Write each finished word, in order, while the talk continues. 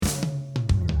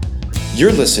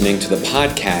You're listening to the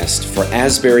podcast for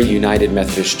Asbury United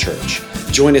Methodist Church.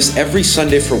 Join us every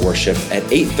Sunday for worship at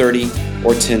 8:30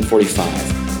 or 10:45.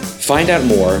 Find out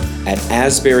more at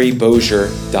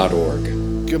asburybosier.org.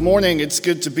 Good morning. It's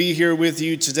good to be here with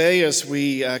you today as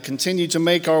we continue to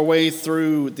make our way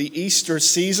through the Easter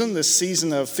season, this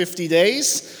season of 50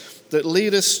 days that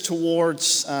lead us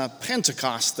towards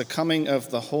Pentecost, the coming of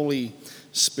the Holy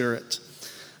Spirit.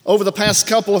 Over the past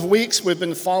couple of weeks, we've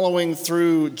been following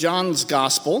through John's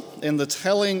Gospel in the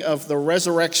telling of the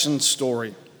resurrection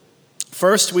story.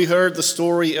 First, we heard the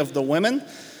story of the women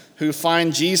who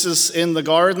find Jesus in the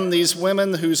garden, these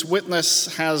women whose witness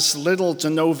has little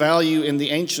to no value in the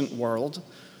ancient world,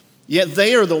 yet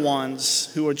they are the ones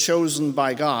who are chosen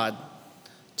by God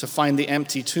to find the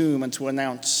empty tomb and to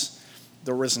announce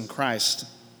the risen Christ.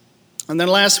 And then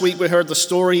last week, we heard the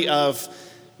story of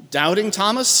doubting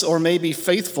Thomas, or maybe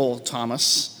faithful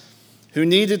Thomas, who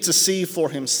needed to see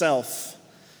for himself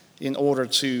in order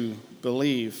to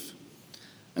believe.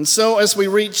 And so as we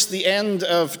reach the end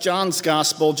of John's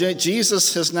Gospel,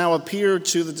 Jesus has now appeared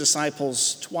to the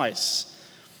disciples twice,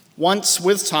 once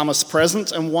with Thomas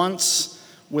present and once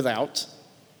without.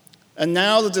 And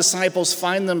now the disciples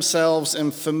find themselves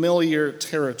in familiar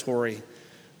territory.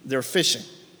 They're fishing.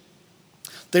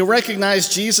 They recognize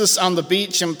Jesus on the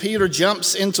beach, and Peter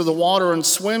jumps into the water and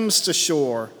swims to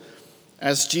shore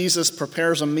as Jesus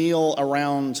prepares a meal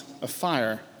around a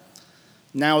fire.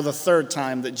 Now the third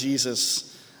time that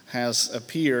Jesus has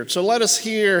appeared. So let us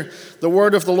hear the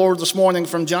word of the Lord this morning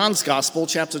from John's Gospel,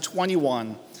 chapter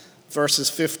 21, verses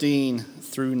 15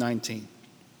 through 19.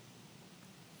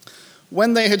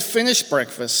 When they had finished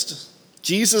breakfast,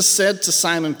 Jesus said to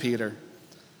Simon Peter,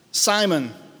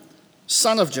 "Simon,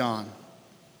 son of John,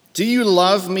 do you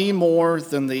love me more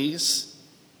than these?"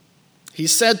 He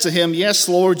said to him, "Yes,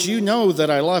 Lord, you know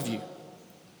that I love you."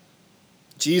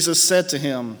 Jesus said to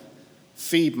him,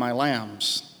 "Feed my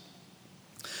lambs."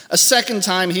 A second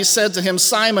time he said to him,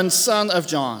 "Simon, son of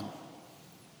John,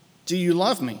 do you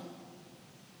love me?"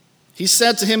 He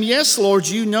said to him, "Yes, Lord,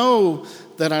 you know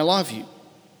that I love you."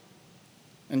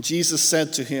 And Jesus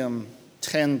said to him,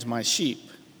 "Tend my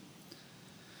sheep."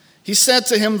 He said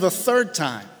to him the third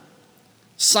time,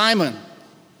 "Simon,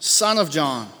 son of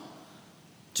John,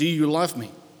 do you love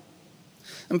me?"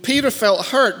 And Peter felt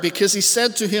hurt because he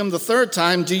said to him the third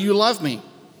time, "Do you love me?"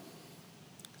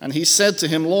 And he said to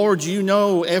him, "Lord, you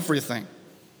know everything.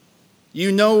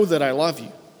 You know that I love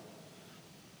you."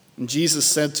 And Jesus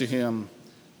said to him,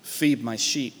 "Feed my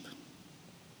sheep.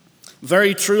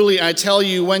 Very truly, I tell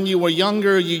you, when you were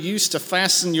younger, you used to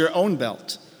fasten your own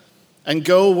belt and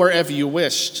go wherever you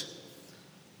wished.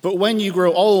 But when you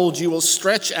grow old, you will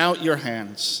stretch out your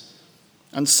hands,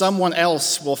 and someone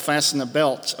else will fasten a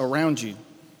belt around you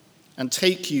and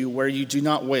take you where you do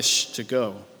not wish to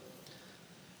go."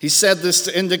 He said this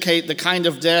to indicate the kind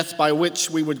of death by which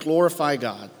we would glorify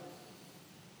God.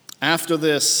 After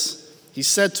this, he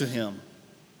said to him,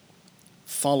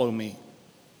 "Follow me."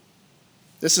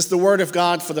 This is the word of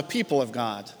God for the people of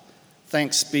God.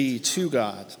 Thanks be to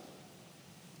God.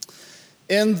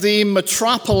 In the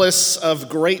metropolis of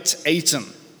Great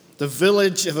Ayton, the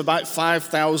village of about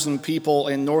 5,000 people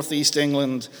in northeast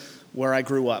England where I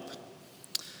grew up,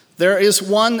 there is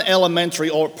one elementary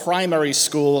or primary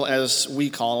school, as we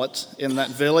call it, in that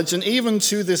village. And even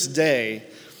to this day,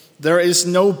 there is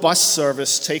no bus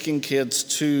service taking kids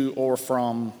to or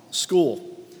from school.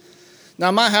 Now,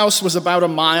 my house was about a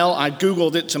mile. I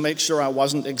Googled it to make sure I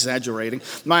wasn't exaggerating.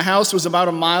 My house was about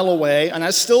a mile away, and I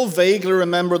still vaguely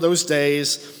remember those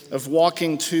days of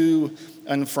walking to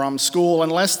and from school,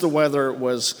 unless the weather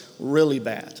was really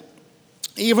bad.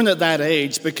 Even at that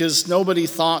age, because nobody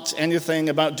thought anything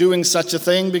about doing such a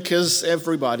thing because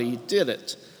everybody did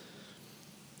it.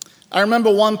 I remember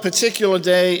one particular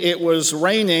day it was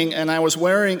raining, and I was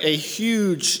wearing a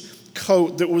huge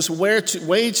coat that was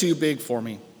way too big for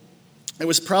me. It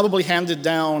was probably handed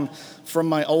down from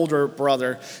my older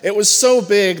brother. It was so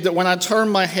big that when I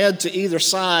turned my head to either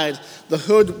side, the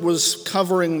hood was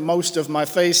covering most of my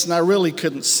face, and I really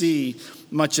couldn't see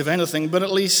much of anything, but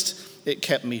at least it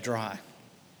kept me dry.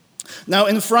 Now,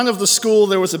 in front of the school,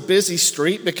 there was a busy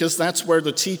street because that's where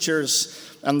the teachers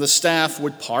and the staff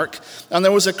would park. And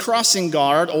there was a crossing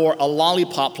guard, or a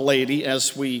lollipop lady,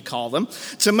 as we call them,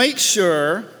 to make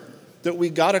sure that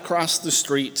we got across the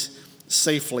street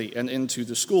safely and into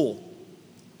the school.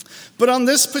 But on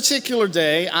this particular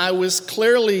day, I was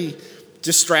clearly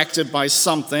distracted by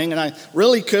something, and I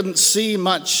really couldn't see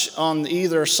much on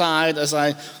either side as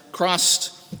I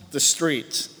crossed the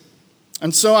street.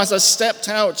 And so as I stepped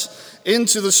out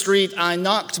into the street, I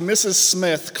knocked Mrs.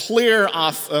 Smith clear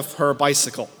off of her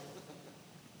bicycle.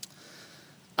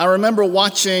 I remember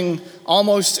watching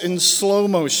almost in slow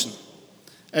motion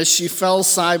as she fell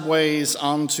sideways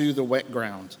onto the wet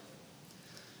ground.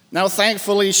 Now,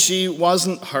 thankfully, she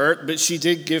wasn't hurt, but she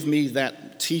did give me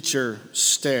that teacher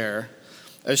stare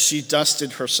as she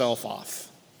dusted herself off.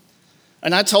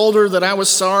 And I told her that I was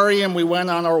sorry, and we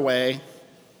went on our way.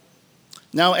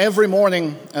 Now, every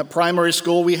morning at primary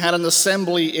school, we had an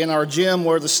assembly in our gym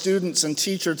where the students and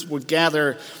teachers would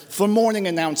gather for morning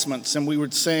announcements, and we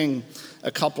would sing a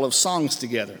couple of songs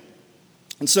together.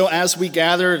 And so as we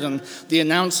gathered and the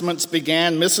announcements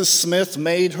began, Mrs. Smith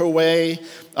made her way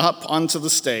up onto the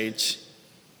stage,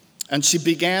 and she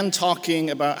began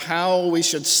talking about how we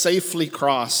should safely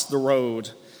cross the road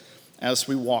as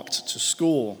we walked to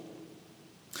school.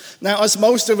 Now, as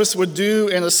most of us would do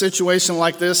in a situation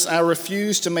like this, I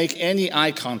refused to make any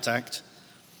eye contact,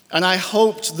 and I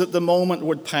hoped that the moment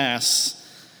would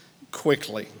pass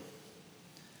quickly.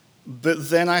 But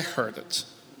then I heard it.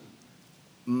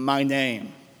 My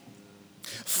name,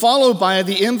 followed by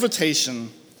the invitation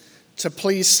to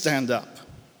please stand up.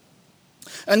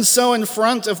 And so in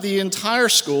front of the entire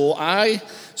school, I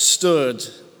stood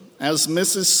as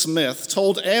Mrs. Smith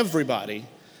told everybody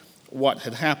what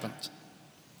had happened.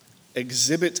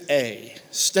 Exhibit A,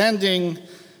 standing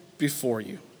before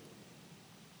you.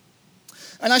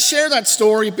 And I share that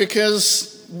story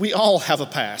because we all have a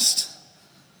past.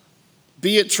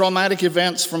 Be it traumatic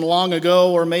events from long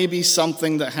ago or maybe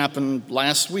something that happened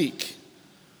last week.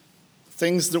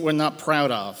 Things that we're not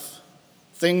proud of.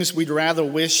 Things we'd rather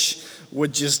wish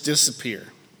would just disappear.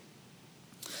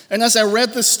 And as I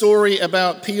read the story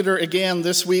about Peter again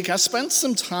this week, I spent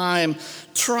some time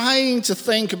trying to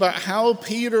think about how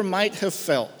Peter might have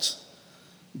felt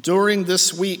during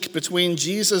this week between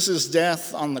Jesus'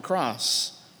 death on the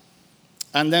cross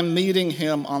and then meeting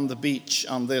him on the beach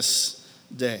on this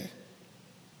day.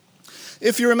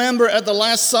 If you remember, at the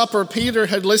Last Supper, Peter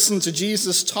had listened to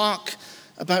Jesus talk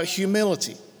about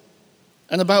humility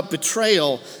and about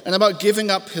betrayal and about giving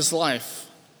up his life.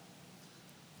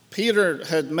 Peter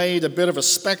had made a bit of a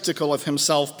spectacle of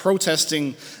himself,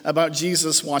 protesting about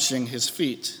Jesus washing his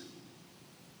feet.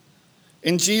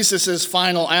 In Jesus'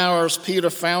 final hours, Peter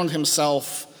found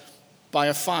himself by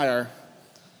a fire,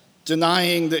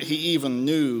 denying that he even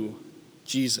knew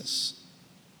Jesus.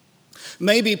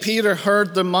 Maybe Peter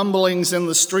heard the mumblings in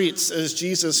the streets as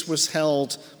Jesus was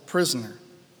held prisoner.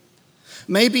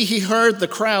 Maybe he heard the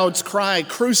crowds cry,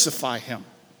 "Crucify him,"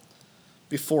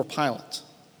 before Pilate.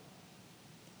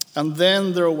 And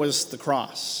then there was the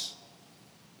cross.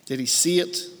 Did he see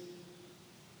it?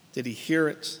 Did he hear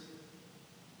it?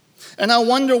 And I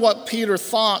wonder what Peter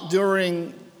thought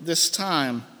during this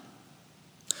time.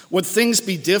 Would things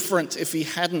be different if he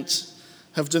hadn't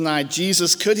have denied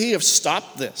Jesus? Could he have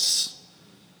stopped this?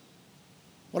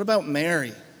 What about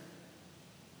Mary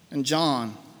and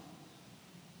John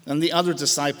and the other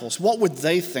disciples? What would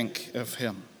they think of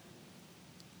him?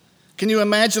 Can you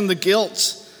imagine the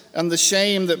guilt and the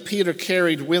shame that Peter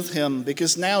carried with him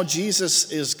because now Jesus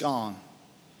is gone?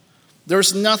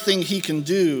 There's nothing he can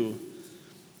do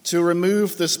to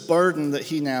remove this burden that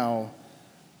he now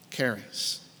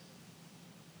carries.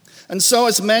 And so,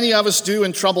 as many of us do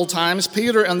in troubled times,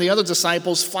 Peter and the other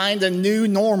disciples find a new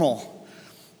normal.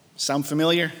 Sound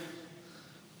familiar?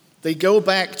 They go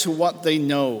back to what they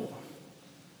know,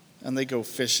 and they go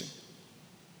fishing.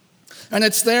 And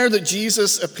it's there that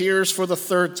Jesus appears for the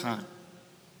third time.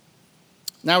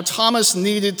 Now, Thomas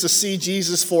needed to see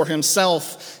Jesus for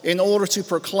himself in order to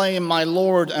proclaim, "My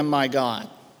Lord and my God."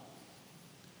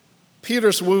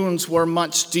 Peter's wounds were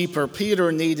much deeper.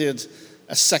 Peter needed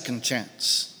a second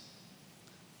chance.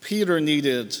 Peter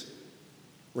needed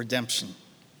redemption.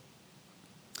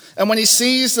 And when he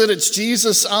sees that it's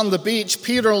Jesus on the beach,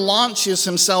 Peter launches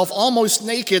himself almost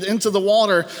naked into the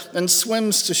water and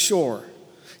swims to shore.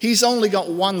 He's only got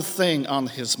one thing on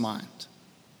his mind.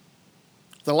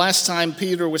 The last time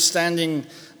Peter was standing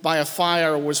by a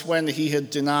fire was when he had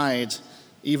denied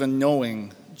even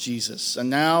knowing Jesus. And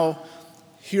now,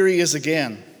 here he is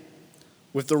again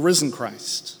with the risen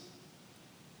Christ.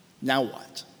 Now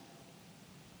what?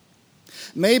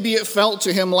 Maybe it felt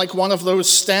to him like one of those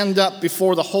stand up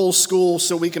before the whole school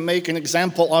so we can make an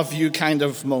example of you kind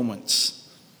of moments.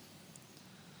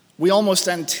 We almost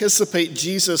anticipate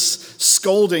Jesus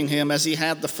scolding him as he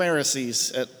had the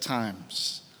Pharisees at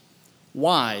times.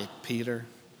 Why, Peter?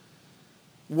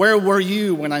 Where were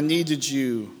you when I needed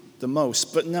you the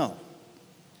most? But no.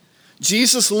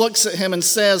 Jesus looks at him and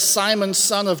says, "Simon,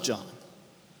 son of John,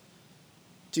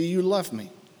 do you love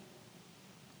me?"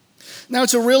 Now,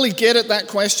 to really get at that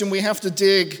question, we have to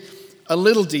dig a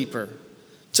little deeper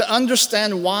to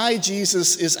understand why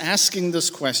Jesus is asking this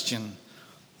question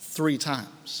 3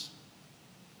 times.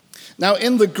 Now,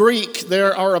 in the Greek,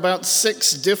 there are about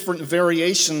 6 different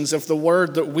variations of the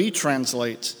word that we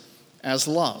translate as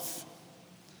love.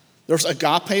 There's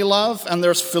agape love, and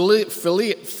there's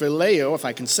phileo, if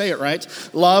I can say it right,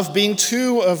 love being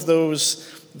 2 of those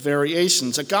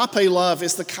variations. Agape love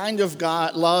is the kind of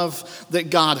love that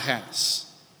God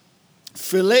has.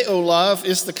 Phileo love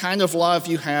is the kind of love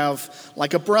you have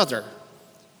like a brother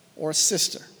or a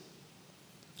sister.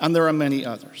 And there are many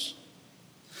others.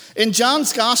 In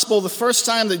John's gospel, the first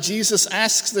time that Jesus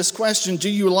asks this question, do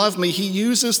you love me? He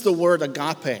uses the word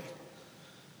agape,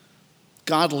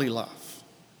 godly love.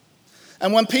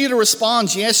 And when Peter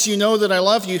responds, yes, you know that I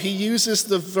love you, he uses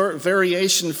the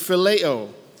variation phileo,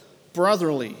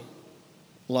 brotherly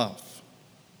love.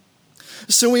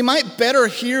 So we might better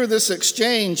hear this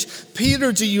exchange.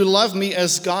 Peter, do you love me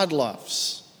as God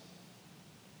loves?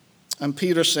 And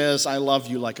Peter says, I love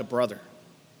you like a brother.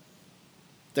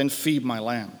 Then feed my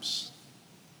lambs.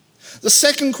 The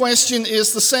second question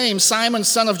is the same. Simon,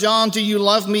 son of John, do you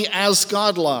love me as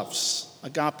God loves?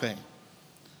 Agape.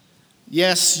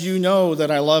 Yes, you know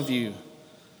that I love you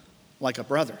like a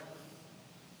brother.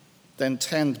 Then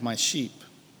tend my sheep.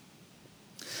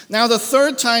 Now, the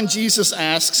third time Jesus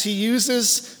asks, he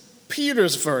uses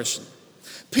Peter's version.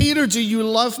 Peter, do you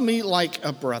love me like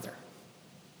a brother?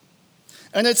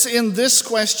 And it's in this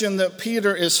question that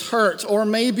Peter is hurt, or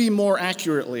maybe more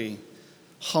accurately,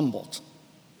 humbled.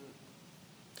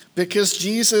 Because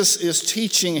Jesus is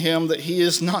teaching him that he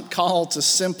is not called to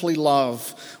simply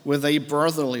love with a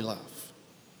brotherly love.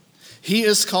 He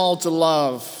is called to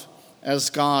love as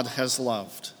God has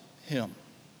loved him.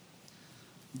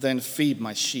 Then feed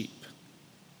my sheep.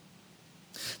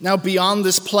 Now, beyond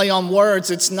this play on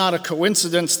words, it's not a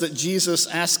coincidence that Jesus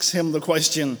asks him the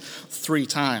question 3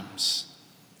 times.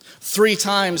 3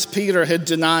 times Peter had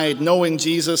denied knowing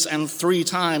Jesus, and 3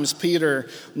 times Peter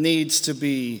needs to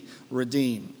be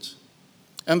redeemed.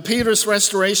 And Peter's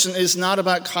restoration is not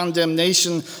about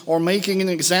condemnation or making an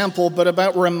example, but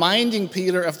about reminding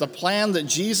Peter of the plan that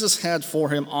Jesus had for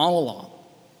him all along.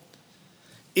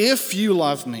 If you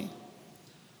love me,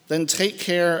 then take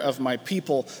care of my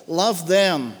people. Love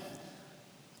them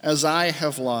as I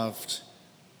have loved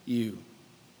you.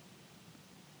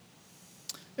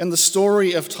 In the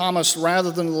story of Thomas, rather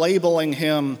than labeling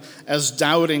him as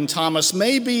doubting Thomas,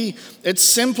 maybe it's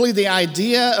simply the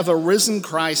idea of a risen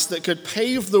Christ that could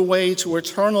pave the way to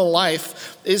eternal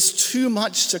life is too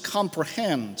much to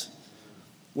comprehend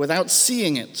without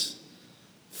seeing it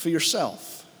for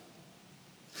yourself.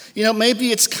 You know,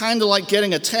 maybe it's kind of like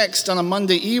getting a text on a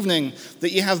Monday evening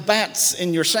that you have bats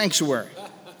in your sanctuary.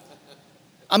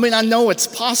 I mean, I know it's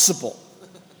possible.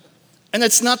 And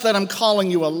it's not that I'm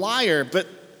calling you a liar, but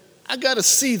I got to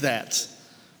see that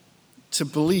to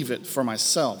believe it for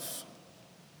myself.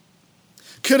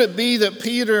 Could it be that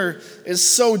Peter is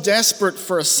so desperate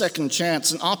for a second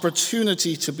chance, an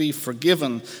opportunity to be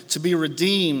forgiven, to be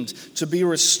redeemed, to be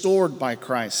restored by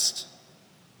Christ?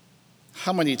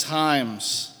 How many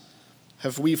times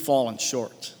have we fallen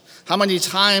short? How many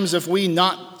times have we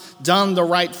not done the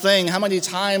right thing? How many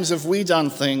times have we done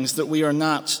things that we are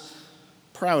not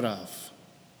proud of?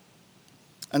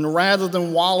 And rather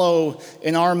than wallow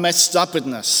in our messed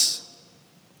upness,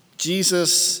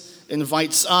 Jesus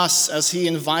invites us, as he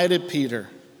invited Peter,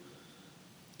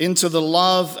 into the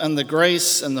love and the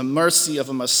grace and the mercy of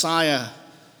a Messiah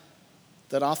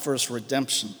that offers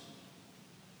redemption.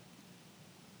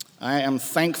 I am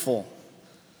thankful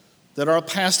that our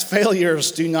past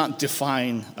failures do not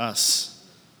define us.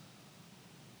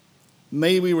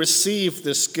 May we receive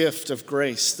this gift of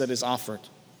grace that is offered.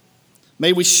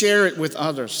 May we share it with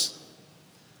others.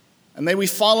 And may we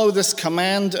follow this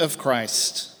command of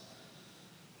Christ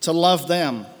to love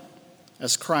them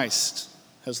as Christ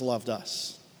has loved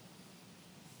us.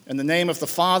 In the name of the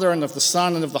Father, and of the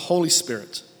Son, and of the Holy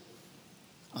Spirit.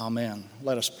 Amen.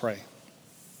 Let us pray.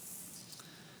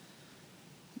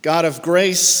 God of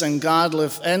grace and God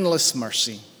of endless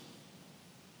mercy,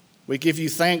 we give you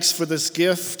thanks for this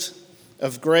gift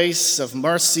of grace, of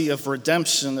mercy, of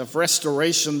redemption, of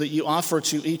restoration that you offer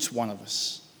to each one of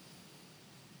us.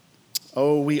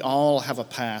 Oh, we all have a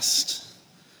past,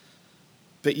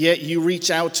 but yet you reach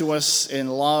out to us in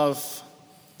love.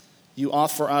 You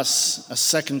offer us a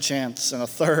second chance and a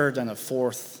third and a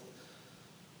fourth.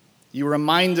 You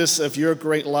remind us of your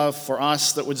great love for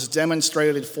us that was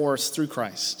demonstrated for us through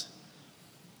Christ.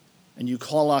 And you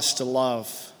call us to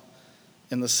love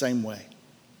in the same way.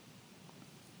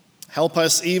 Help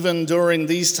us even during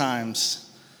these times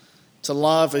to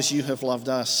love as you have loved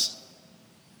us,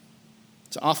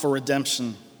 to offer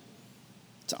redemption,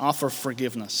 to offer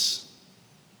forgiveness,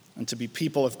 and to be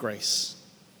people of grace.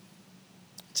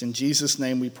 It's in Jesus'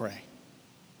 name we pray.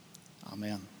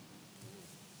 Amen.